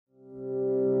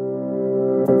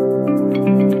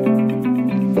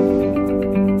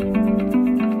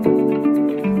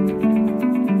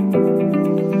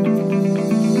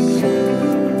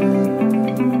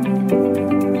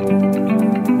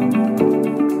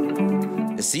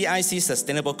The CIC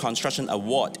Sustainable Construction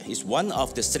Award is one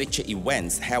of the signature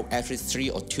events held every 3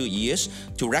 or 2 years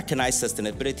to recognize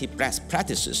sustainability best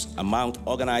practices among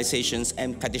organizations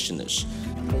and practitioners.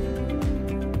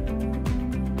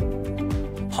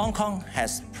 Hong Kong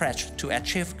has pledged to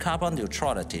achieve carbon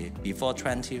neutrality before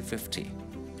 2050.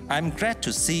 I'm glad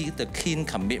to see the keen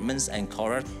commitments and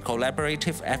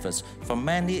collaborative efforts from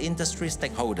many industry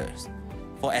stakeholders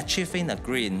for achieving a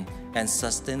green and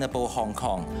sustainable Hong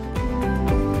Kong.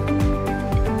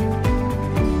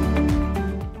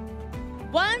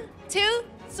 1, 2,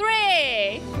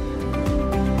 3.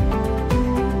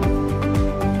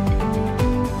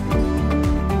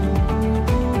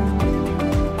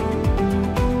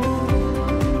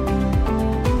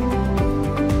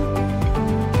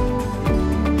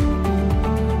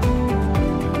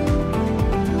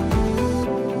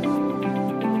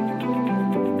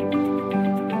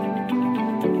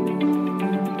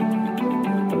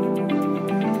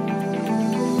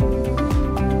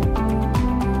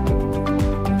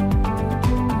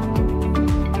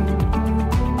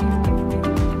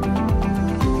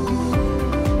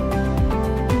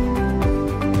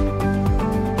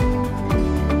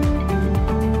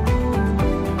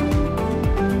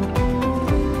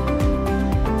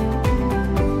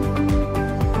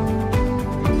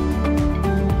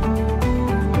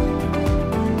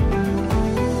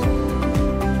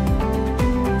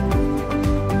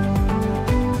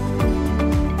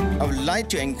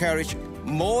 To encourage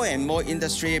more and more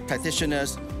industry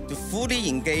practitioners to fully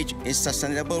engage in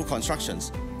sustainable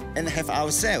constructions and have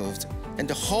ourselves and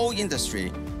the whole industry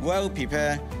well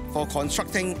prepared for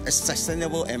constructing a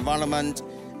sustainable environment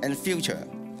and future.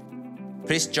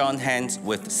 Please join hands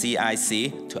with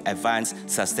CIC to advance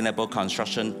sustainable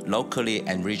construction locally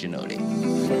and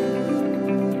regionally.